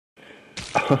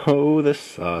Oh, the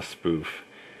Saw spoof.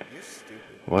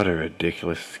 What a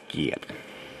ridiculous skit.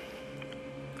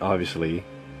 Obviously,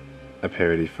 a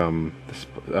parody from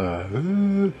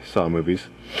the Saw movies.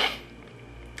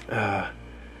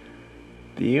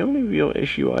 The only real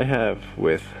issue I have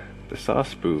with the Saw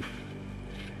spoof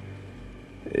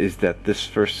is that this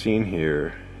first scene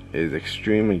here is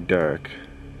extremely dark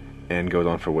and goes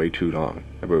on for way too long.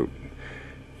 About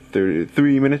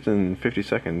 3 minutes and 50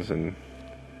 seconds and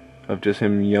of just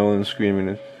him yelling and screaming.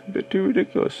 It's a bit too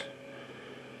ridiculous.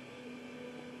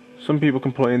 Some people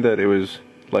complained that it was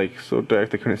like so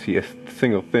dark they couldn't see a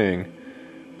single thing,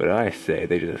 but I say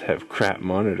they just have crap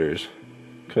monitors,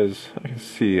 because I can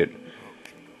see it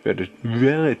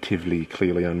relatively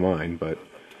clearly on mine, but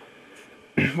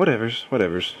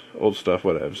whatevers, old stuff,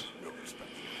 whatevs.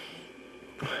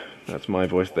 That's my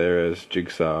voice there as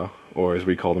Jigsaw, or as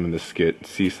we call them in the skit,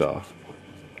 Seesaw.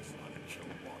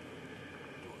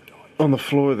 On the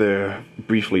floor there,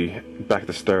 briefly, back at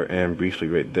the start and briefly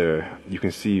right there, you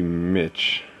can see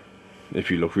Mitch,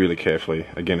 if you look really carefully.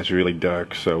 Again, it's really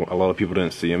dark, so a lot of people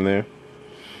didn't see him there.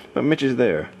 But Mitch is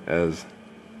there, as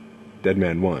Dead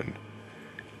Man 1.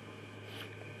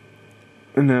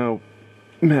 And now,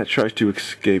 Matt tries to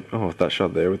escape. Oh, that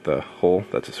shot there with the hole,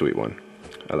 that's a sweet one.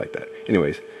 I like that.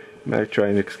 Anyways, Matt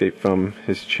trying to escape from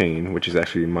his chain, which is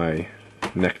actually my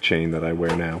neck chain that I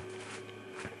wear now.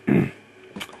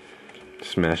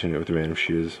 Smashing it with random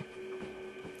shoes.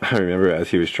 I remember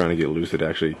as he was trying to get loose, it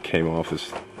actually came off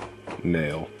this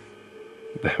nail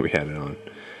that we had it on.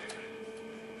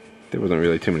 There wasn't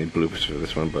really too many bloopers for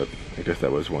this one, but I guess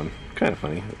that was one. Kind of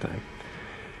funny at the time.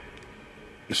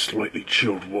 Slightly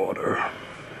chilled water.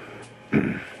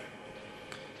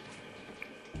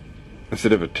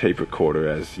 Instead of a tape recorder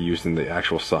as used in the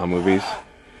actual Saw movies,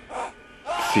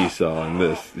 Seesaw in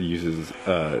this uses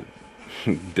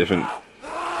different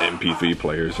MP3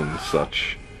 players and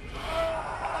such.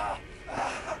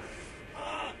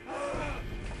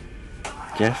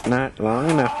 Just not long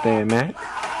enough there, Matt.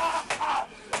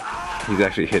 He's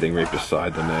actually hitting right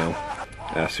beside the nail,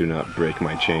 as to not break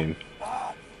my chain.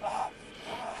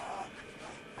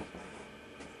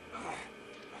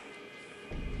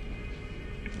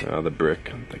 The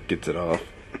brick that gets it off.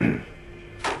 And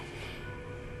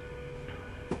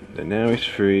now he's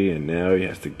free, and now he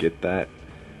has to get that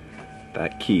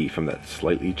key from that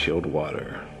slightly chilled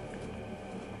water.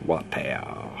 Water.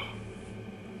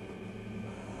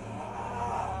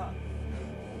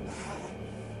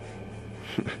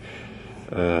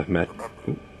 Matt.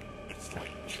 Ooh,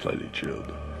 slightly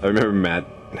chilled. I remember Matt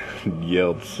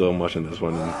yelled so much in this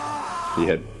one, and he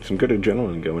had some good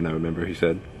adrenaline going. I remember he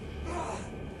said,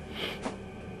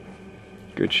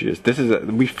 "Good shit." This is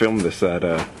we filmed this at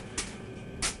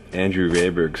Andrew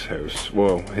Rayberg's house.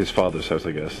 Well, his father's house,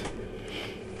 I guess.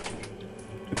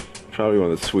 Probably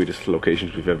one of the sweetest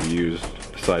locations we've ever used,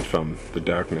 aside from the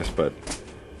darkness, but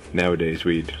nowadays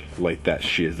we'd light that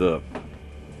shiz up.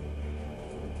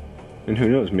 And who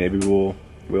knows, maybe we'll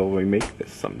remake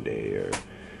this someday, or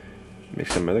make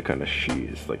some other kind of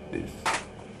shiz like this.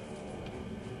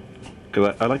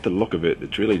 Because I like the look of it.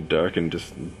 It's really dark and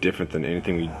just different than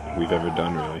anything we've ever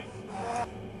done, really.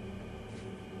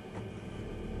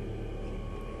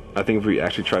 I think if we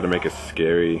actually tried to make a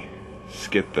scary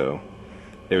skit, though,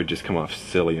 it would just come off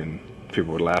silly and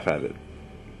people would laugh at it.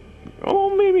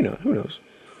 Oh, maybe not. Who knows?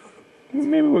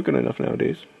 Maybe we're good enough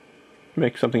nowadays.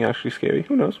 Make something actually scary.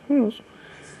 Who knows? Who knows?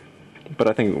 But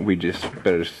I think we just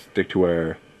better stick to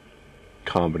our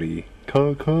comedy.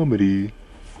 Comedy.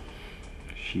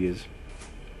 She is.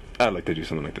 I'd like to do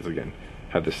something like this again.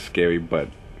 Have this scary but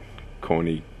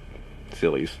corny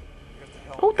sillies.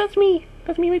 Oh, that's me.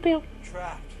 That's me right there.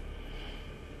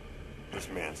 This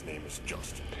man's name is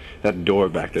Justin. That door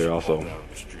back there also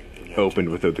opened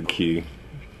without the key.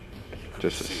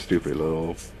 Just a stupid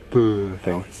little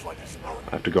thing.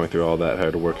 After going through all that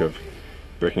hard work of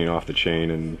breaking off the chain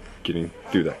and getting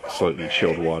through that slightly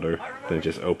chilled water, then it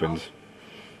just opens.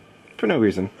 For no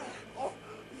reason.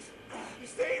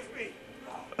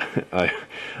 I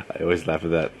always laugh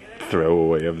at that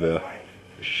throwaway of the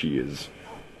shiz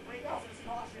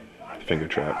finger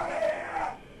trap.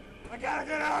 I gotta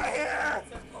get out of here!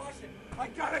 I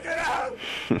gotta get out!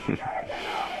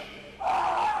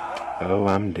 Oh,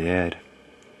 I'm dead.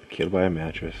 Killed by a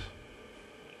mattress.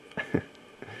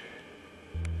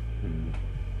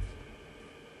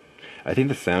 I think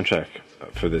the soundtrack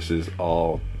for this is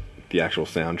all the actual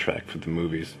soundtrack for the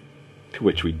movies, to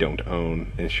which we don't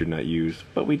own and should not use,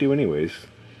 but we do anyways.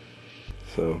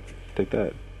 So, take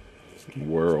that,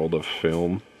 world of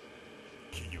film.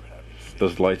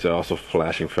 Those lights are also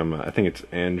flashing from, I think it's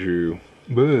Andrew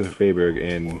Rayberg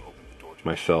and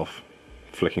myself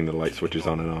flicking the light switches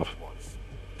on and off. Once.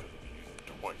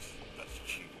 Twice. That's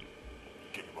cheating.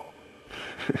 Game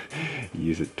over.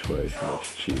 Use it twice, and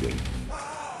that's cheating.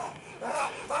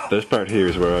 This part here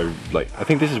is where I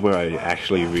think this is where I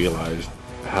actually realized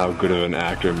how good of an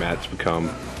actor Matt's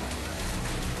become.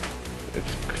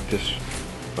 It's just,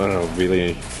 I don't know,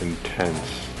 really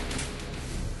intense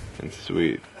and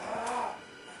sweet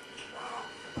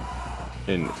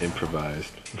and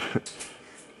improvised.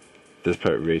 This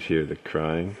part right here, the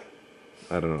crying,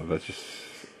 I don't know,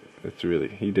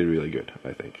 he did really good,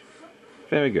 I think.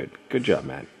 Very good. Good job,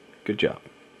 Matt. Good job.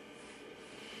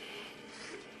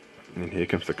 And here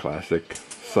comes the classic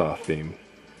Saw theme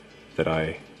that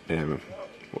I am,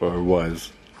 or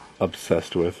was,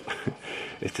 obsessed with.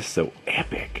 It's just so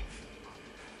epic.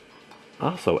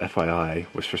 Also, FYI,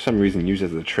 was for some reason used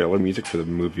as the trailer music for the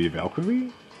movie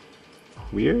Valkyrie?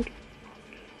 Weird.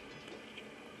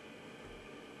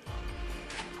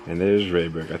 And there's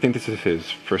Rayberg. I think this is his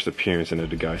first appearance in a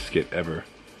guy skit ever.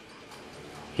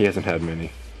 He hasn't had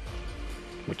many,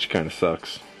 which kind of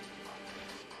sucks.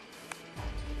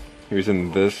 He was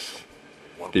in this,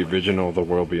 the original The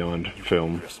World Beyond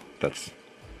film that's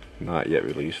not yet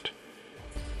released.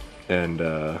 And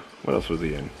what else was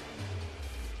he in?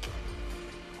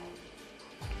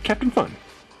 Captain Fun.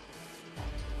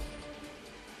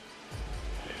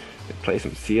 They play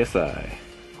some CSI.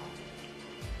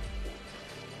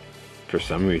 For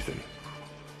some reason.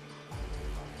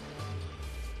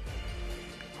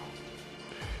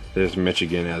 There's Mitch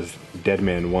again as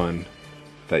Deadman 1.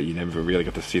 That you never really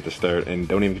got to see at the start, and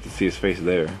don't even get to see his face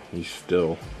there. He's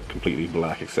still completely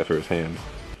black except for his hands.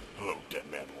 Hello,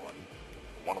 Deadman 1.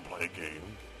 Wanna play a game?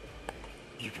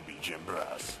 You can be Jim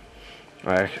Brass.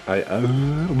 I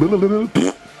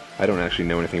don't actually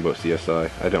know anything about CSI.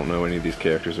 I don't know any of these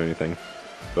characters or anything,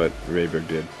 but Rayberg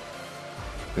did.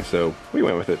 And so, we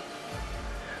went with it.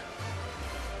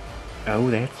 Oh,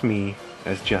 that's me,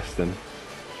 as Justin.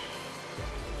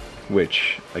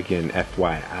 Which, again,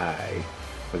 FYI,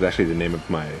 was actually the name of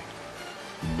my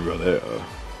brother.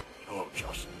 Hello,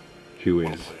 Justin. Who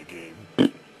Wanna is... play a game?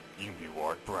 You can be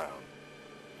Ward Brown.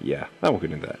 Yeah, I won't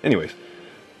get into that. Anyways.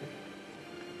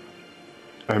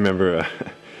 I remember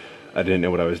I didn't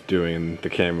know what I was doing, and the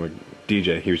camera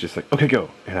DJ, he was just like, okay, go.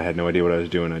 And I had no idea what I was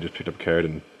doing. I just picked up a card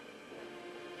and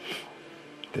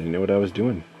didn't know what I was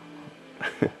doing.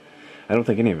 I don't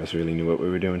think any of us really knew what we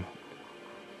were doing.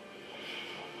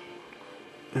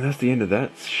 And that's the end of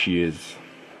that shiz.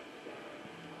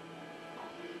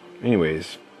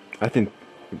 Anyways, I think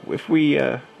if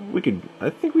I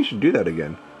think we should do that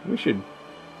again. We should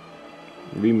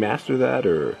remaster that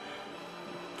or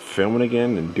film it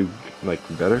again and do like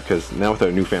better, because now with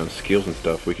our newfound skills and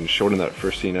stuff, we can shorten that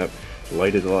first scene up,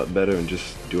 light it a lot better, and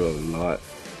just do a lot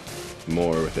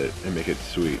more with it and make it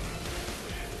sweet.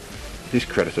 These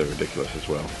credits are ridiculous as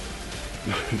well.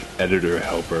 Editor,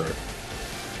 helper.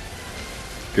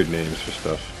 Good names for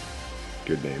stuff.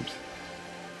 Good names.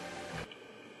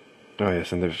 Oh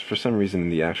yes, and there's, for some reason in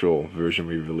the actual version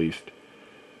we released,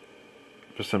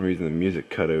 for some reason the music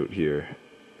cut out here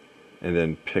and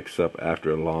then picks up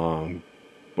after a long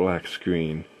black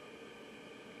screen,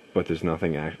 but there's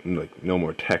nothing, like no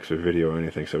more text or video or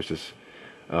anything, so it's just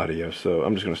audio. So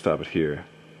I'm just going to stop it here.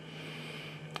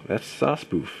 That's Saw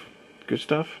Spoof. Good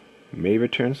stuff. May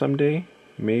return someday.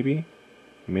 Maybe.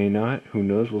 May not. Who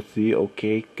knows? We'll see.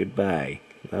 Okay, goodbye.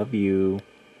 Love you.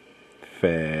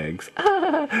 Fags.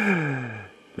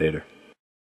 Later.